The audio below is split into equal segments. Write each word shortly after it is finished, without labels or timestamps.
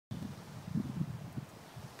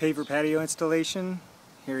Paver Patio installation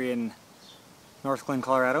here in Northglenn,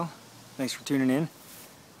 Colorado. Thanks for tuning in.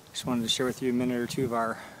 Just wanted to share with you a minute or two of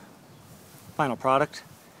our final product.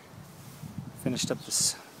 Finished up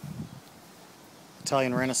this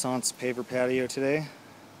Italian Renaissance Paver Patio today.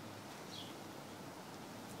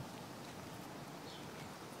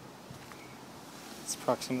 It's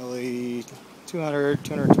approximately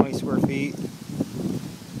 220 square feet.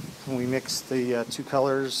 And we mixed the two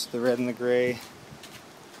colors, the red and the gray,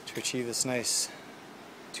 to achieve this nice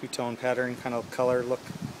two-tone pattern kind of color look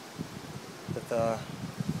that the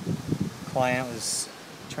client was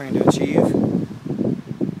trying to achieve.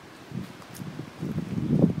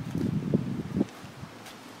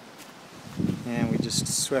 And we just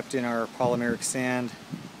swept in our polymeric sand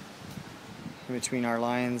in between our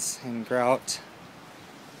lines and grout,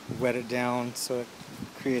 wet it down so it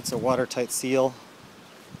creates a watertight seal.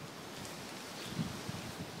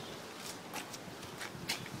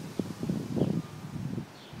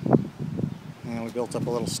 And we built up a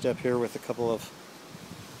little step here with a couple of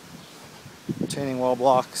retaining wall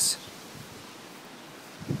blocks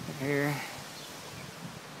here.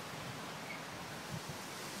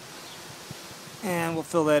 And we'll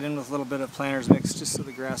fill that in with a little bit of planters mix just so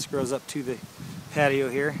the grass grows up to the patio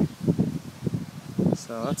here.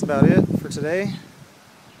 So that's about it for today.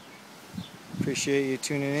 Appreciate you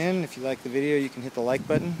tuning in. If you like the video, you can hit the like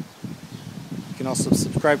button. You can also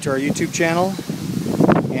subscribe to our YouTube channel.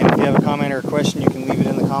 And if you have a comment or a question, you can leave it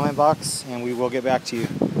in the comment box and we will get back to you.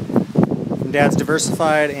 From Dad's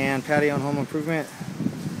Diversified and Patio and Home Improvement,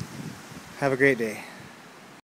 have a great day.